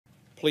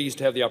pleased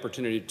to have the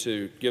opportunity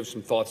to give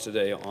some thoughts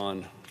today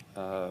on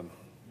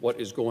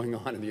what is going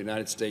on in the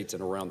United States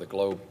and around the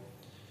globe.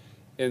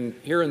 And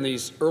here in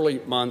these early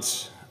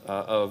months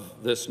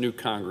of this new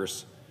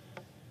Congress,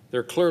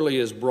 there clearly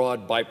is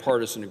broad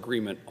bipartisan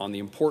agreement on the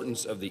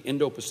importance of the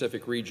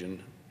Indo-Pacific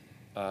region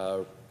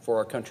for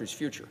our country's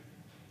future.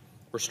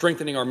 We're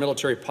strengthening our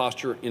military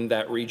posture in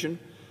that region,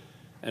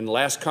 and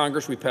last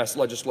Congress we passed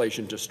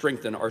legislation to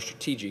strengthen our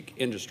strategic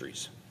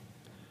industries.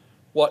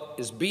 What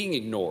is being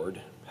ignored,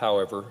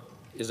 however,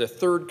 is a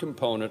third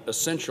component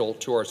essential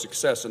to our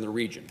success in the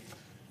region: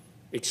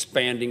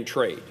 expanding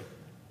trade.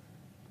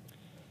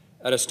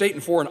 At a State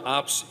and Foreign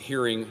Ops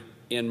hearing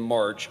in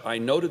March, I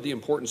noted the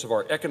importance of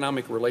our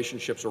economic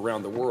relationships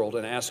around the world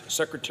and asked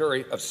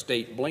Secretary of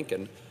State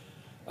Blinken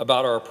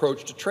about our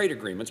approach to trade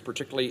agreements,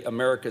 particularly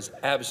America's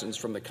absence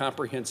from the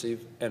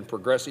Comprehensive and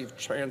Progressive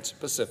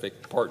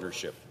Trans-Pacific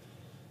Partnership,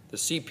 the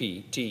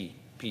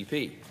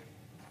CPTPP.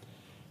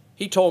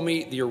 He told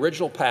me the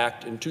original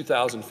pact in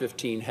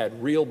 2015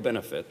 had real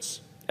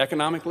benefits,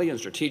 economically and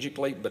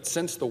strategically, but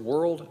since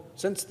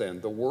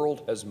then, the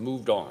world has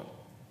moved on.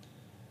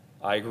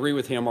 I agree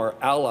with him. Our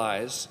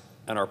allies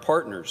and our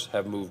partners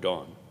have moved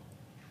on.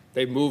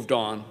 They've moved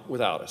on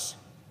without us.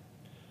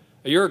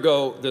 A year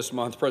ago this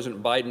month,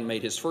 President Biden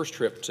made his first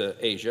trip to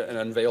Asia and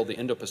unveiled the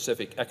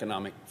Indo-Pacific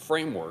Economic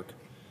Framework,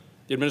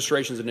 the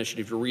administration's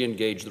initiative to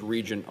re-engage the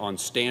region on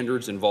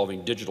standards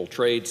involving digital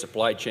trade,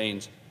 supply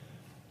chains,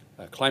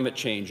 climate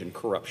change, and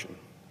corruption.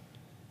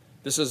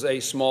 This is a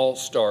small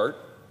start,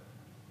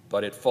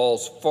 but it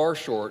falls far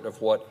short of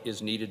what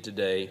is needed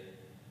today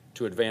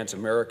to advance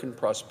American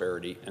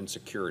prosperity and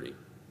security.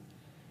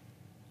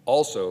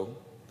 Also,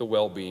 the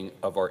well-being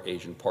of our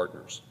Asian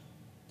partners.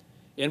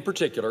 In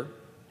particular,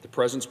 the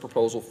President's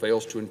proposal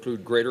fails to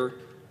include greater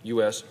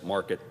U.S.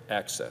 market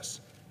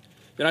access.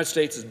 The United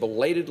States is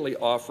belatedly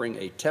offering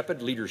a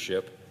tepid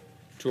leadership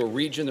to a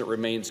region that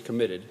remains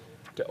committed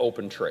to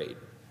open trade.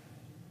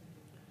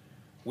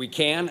 We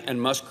can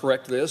and must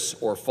correct this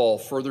or fall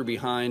further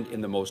behind in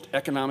the most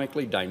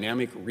economically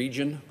dynamic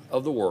region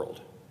of the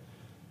world.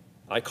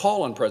 I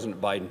call on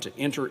President Biden to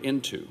enter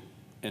into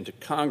and to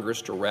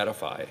Congress to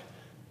ratify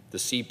the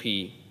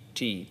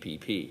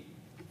CPTPP.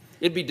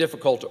 It'd be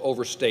difficult to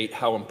overstate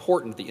how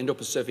important the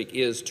Indo-Pacific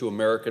is to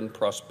American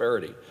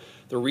prosperity.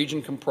 The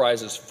region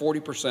comprises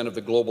 40% of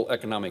the global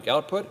economic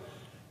output,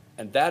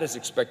 and that is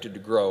expected to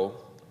grow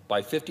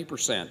by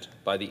 50%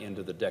 by the end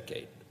of the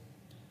decade.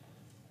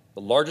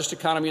 The largest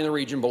economy in the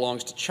region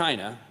belongs to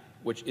China,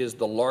 which is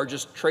the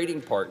largest trading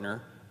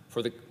partner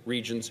for the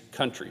region's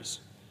countries.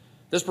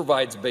 This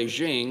provides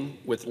Beijing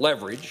with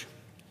leverage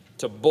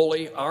to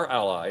bully our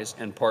allies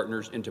and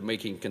partners into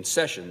making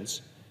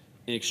concessions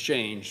in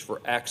exchange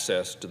for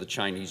access to the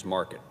Chinese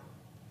market.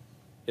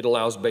 It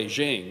allows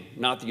Beijing,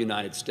 not the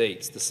United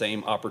States, the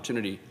same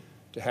opportunity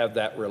to have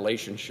that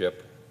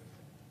relationship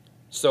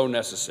so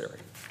necessary.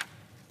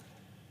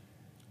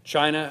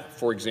 China,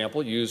 for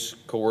example, used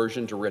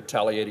coercion to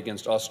retaliate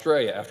against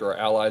Australia after our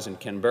allies in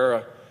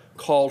Canberra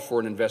called for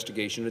an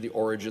investigation of the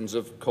origins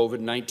of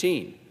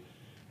COVID-19.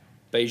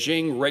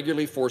 Beijing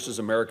regularly forces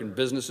American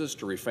businesses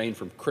to refrain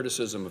from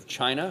criticism of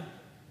China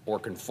or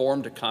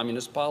conform to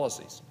communist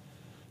policies.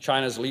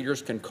 China's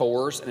leaders can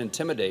coerce and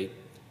intimidate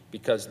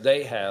because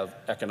they have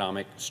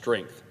economic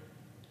strength.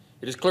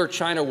 It is clear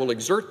China will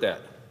exert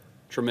that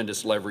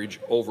tremendous leverage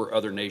over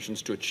other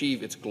nations to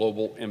achieve its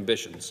global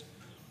ambitions.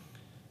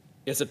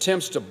 Its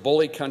attempts to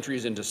bully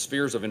countries into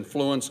spheres of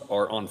influence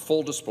are on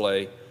full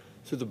display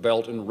through the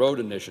Belt and Road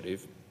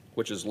Initiative,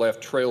 which has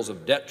left trails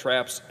of debt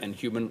traps and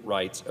human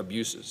rights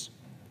abuses.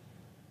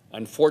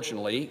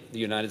 Unfortunately, the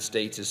United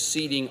States is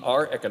ceding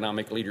our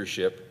economic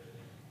leadership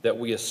that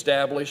we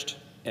established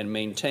and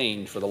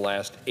maintained for the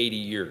last 80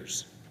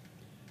 years.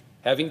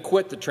 Having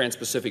quit the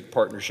Trans-Pacific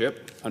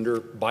Partnership under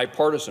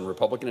bipartisan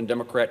Republican and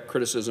Democrat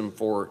criticism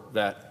for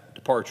that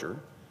departure,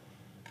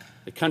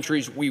 the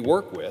countries we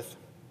work with,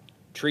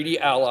 treaty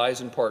allies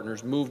and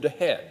partners, moved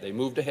ahead. They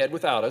moved ahead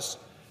without us,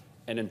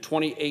 and in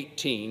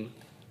 2018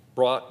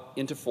 brought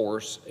into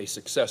force a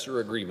successor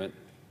agreement,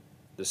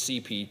 the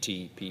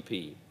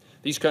CPTPP.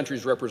 These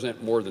countries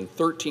represent more than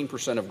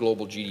 13% of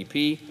global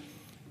GDP,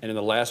 and in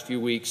the last few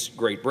weeks,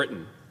 Great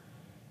Britain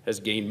has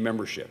gained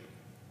membership.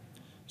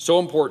 So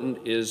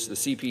important is the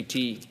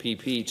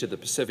CPTPP to the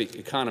Pacific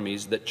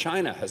economies that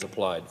China has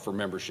applied for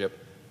membership.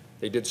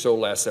 They did so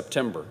last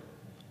September.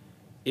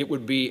 It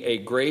would be a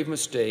grave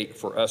mistake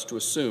for us to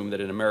assume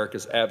that in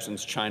America's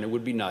absence, China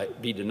would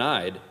be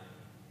denied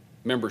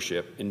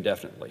membership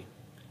indefinitely.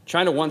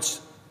 China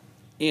wants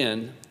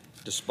in,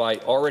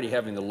 despite already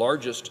having the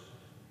largest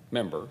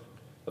member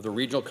of the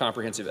Regional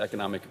Comprehensive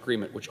Economic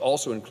Agreement, which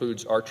also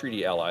includes our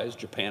treaty allies,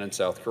 Japan and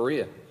South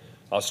Korea,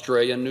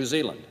 Australia and New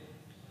Zealand.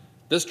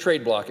 This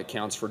trade bloc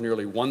accounts for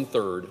nearly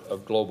 1/3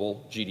 of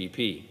global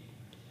GDP.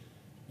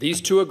 These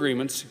two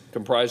agreements,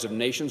 comprised of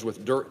nations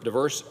with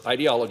diverse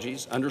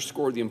ideologies,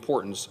 underscore the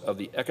importance of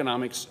the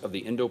economics of the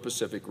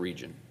Indo-Pacific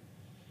region.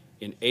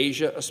 In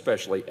Asia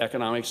especially,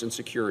 economics and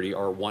security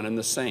are one and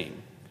the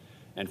same,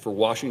 and for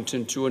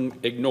Washington to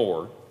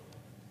ignore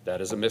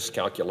That is a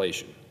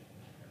miscalculation.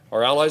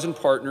 Our allies and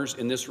partners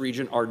in this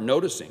region are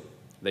noticing.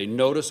 They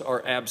notice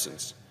our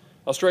absence.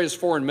 Australia's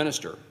foreign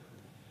minister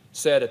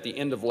said at the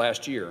end of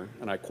last year,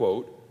 and I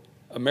quote,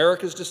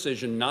 "America's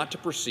decision not to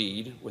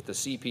proceed with the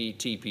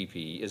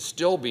CPTPP is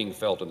still being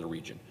felt in the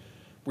region.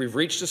 We've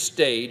reached a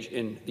stage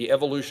in the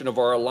evolution of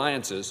our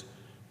alliances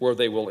where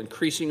they will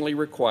increasingly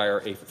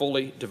require a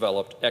fully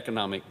developed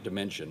economic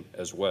dimension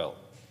as well."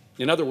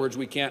 In other words,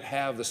 we can't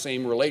have the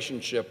same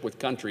relationship with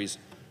countries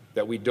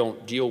that we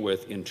don't deal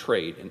with in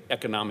trade and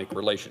economic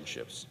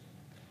relationships.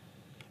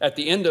 At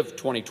the end of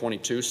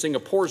 2022,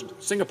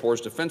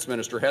 Singapore's defense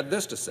minister had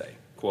this to say,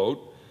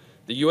 quote,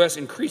 the U.S.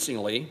 increasing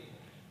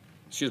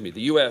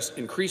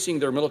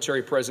their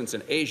military presence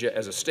in Asia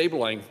as a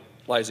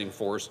stabilizing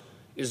force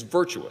is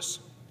virtuous.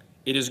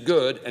 It is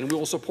good, and we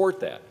will support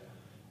that.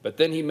 But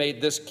then he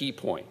made this key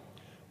point.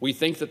 We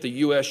think that the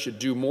U.S. should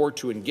do more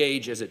to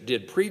engage, as it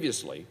did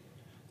previously,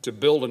 to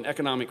build an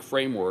economic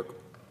framework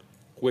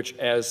which,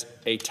 as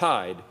a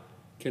tide,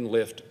 can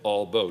lift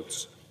all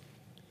boats.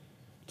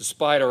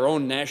 Despite our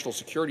own national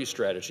security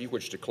strategy,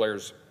 which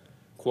declares,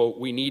 quote,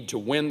 we need to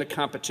win the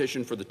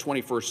competition for the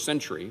 21st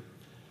century,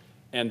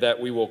 and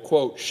that we will,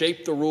 quote,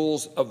 shape the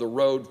rules of the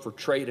road for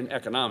trade and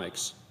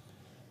economics,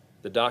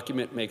 the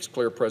document makes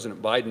clear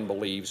President Biden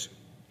believes,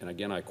 and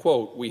again I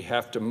quote, we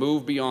have to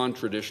move beyond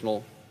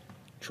traditional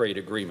trade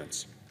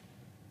agreements.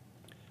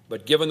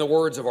 But given the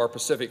words of our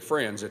Pacific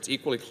friends, it's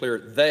equally clear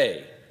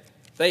they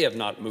have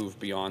not moved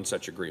beyond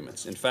such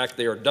agreements. In fact,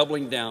 they are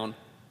doubling down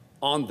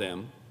on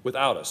them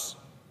without us.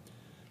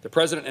 The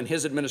President and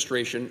his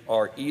administration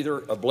are either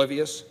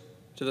oblivious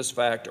to this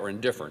fact or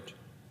indifferent.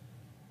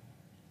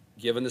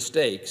 Given the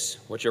stakes,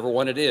 whichever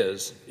one it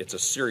is, it's a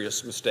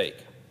serious mistake.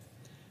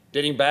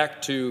 Dating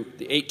back to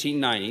the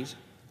 1890s,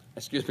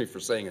 excuse me for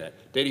saying that,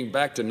 dating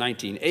back to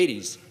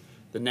 1980s,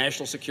 the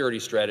National Security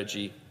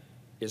Strategy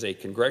is a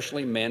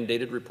congressionally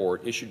mandated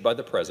report issued by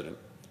the President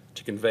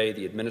to convey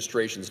the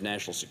administration's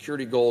national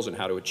security goals and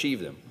how to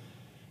achieve them.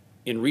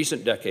 In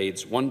recent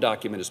decades, one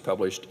document is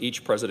published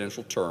each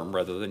presidential term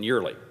rather than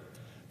yearly.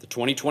 The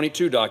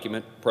 2022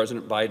 document,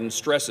 President Biden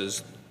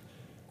stresses,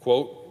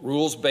 quote,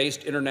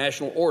 rules-based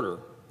international order,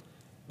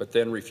 but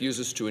then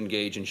refuses to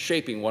engage in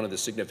shaping one of the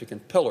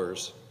significant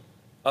pillars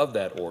of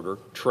that order,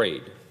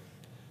 trade.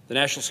 The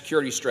National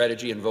Security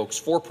Strategy invokes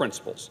 4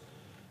 principles,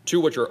 2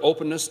 which are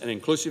openness and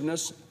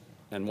inclusiveness,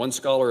 and one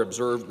scholar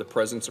observed the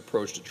President's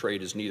approach to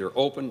trade is neither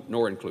open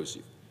nor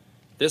inclusive.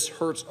 This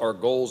hurts our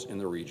goals in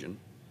the region,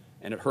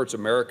 and it hurts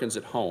Americans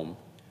at home,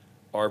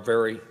 our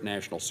very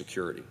national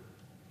security.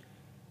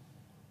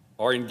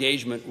 Our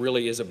engagement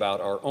really is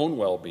about our own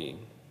well-being.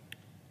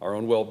 Our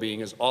own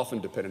well-being is often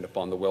dependent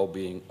upon the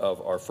well-being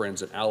of our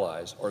friends and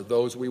allies, or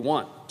those we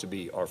want to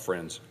be our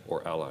friends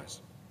or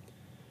allies.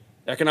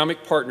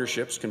 Economic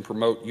partnerships can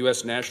promote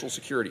U.S. national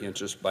security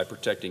interests by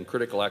protecting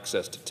critical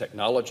access to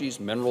technologies,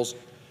 minerals,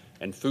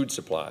 and food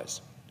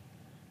supplies.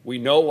 We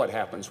know what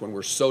happens when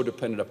we're so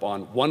dependent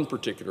upon one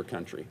particular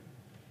country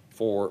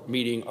for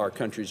meeting our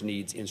country's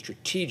needs in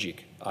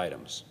strategic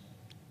items.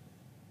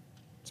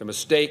 It's a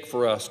mistake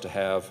for us to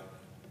have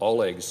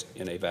all eggs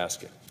in a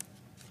basket.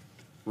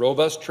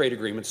 Robust trade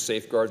agreements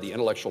safeguard the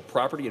intellectual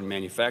property and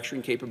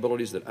manufacturing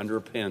capabilities that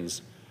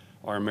underpins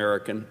our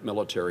American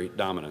military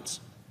dominance.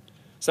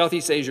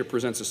 Southeast Asia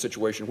presents a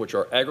situation in which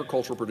our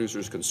agricultural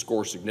producers can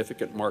score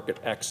significant market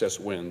access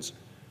wins,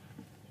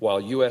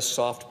 while U.S.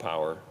 soft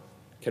power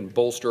can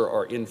bolster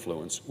our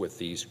influence with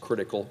these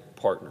critical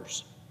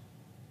partners,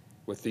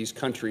 with these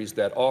countries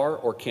that are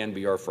or can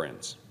be our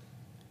friends.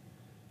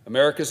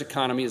 America's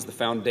economy is the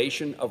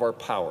foundation of our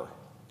power.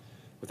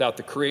 Without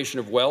the creation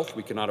of wealth,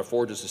 we cannot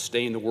afford to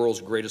sustain the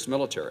world's greatest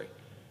military,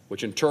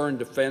 which in turn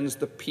defends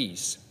the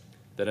peace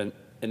that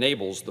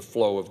enables the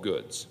flow of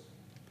goods.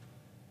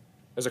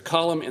 As a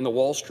column in the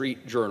Wall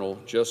Street Journal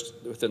just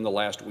within the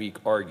last week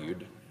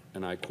argued,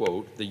 and I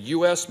quote, the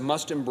U.S.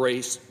 must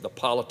embrace the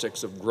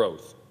politics of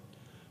growth.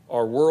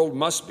 Our world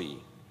must be,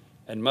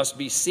 and must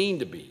be seen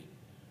to be,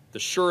 the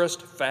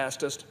surest,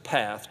 fastest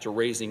path to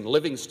raising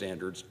living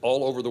standards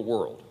all over the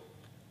world.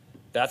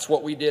 That's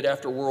what we did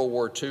after World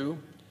War II,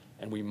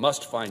 and we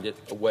must find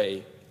a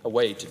way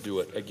to do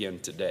it again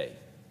today.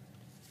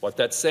 What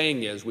that's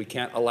saying is we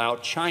can't allow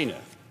China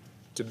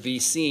to be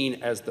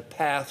seen as the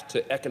path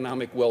to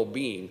economic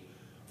well-being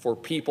for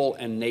people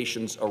and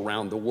nations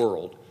around the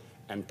world,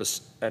 and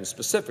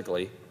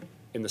specifically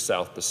in the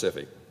South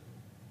Pacific.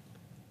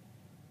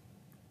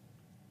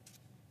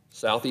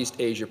 Southeast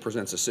Asia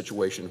presents a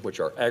situation in which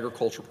our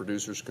agricultural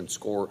producers can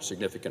score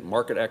significant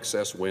market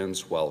access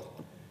wins while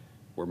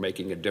we're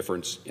making a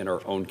difference in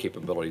our own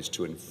capabilities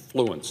to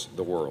influence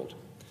the world.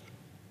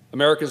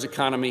 America's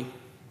economy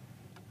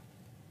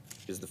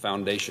is the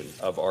foundation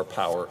of our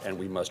power, and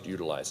we must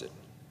utilize it.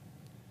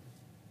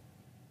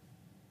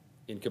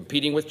 In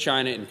competing with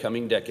China in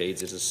coming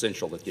decades, it's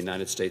essential that the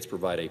United States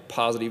provide a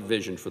positive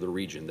vision for the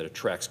region that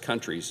attracts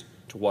countries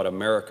to what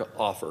America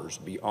offers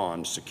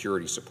beyond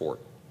security support.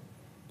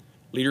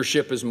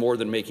 Leadership is more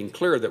than making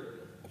clear that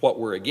what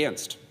we're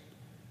against.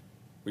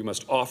 We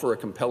must offer a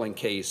compelling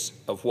case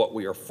of what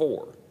we are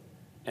for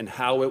and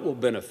how it will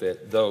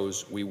benefit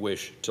those we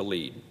wish to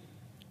lead,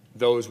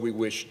 those we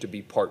wish to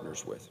be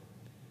partners with.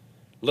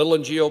 Little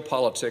in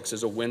geopolitics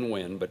is a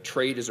win-win, but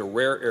trade is a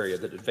rare area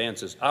that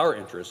advances our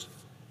interests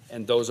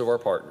and those of our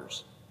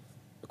partners.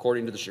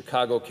 According to the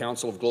Chicago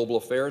Council of Global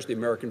Affairs, the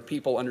American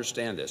people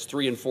understand this.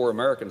 3 in 4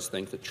 Americans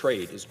think that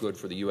trade is good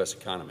for the U.S.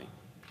 economy.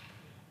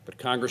 But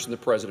Congress and the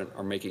President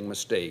are making a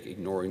mistake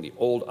ignoring the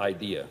old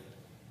idea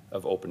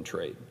of open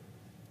trade.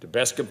 To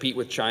best compete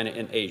with China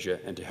and Asia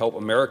and to help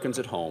Americans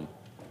at home,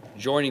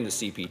 joining the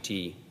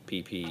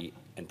CPTPP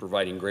and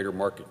providing greater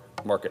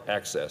market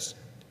access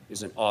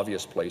is an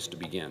obvious place to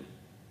begin.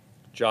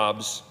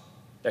 Jobs,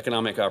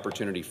 economic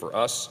opportunity for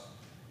us,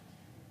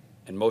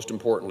 and most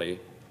importantly,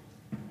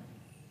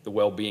 the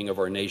well-being of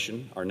our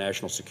nation, our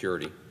national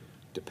security,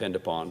 depend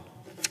upon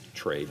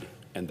trade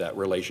and that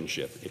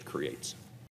relationship it creates.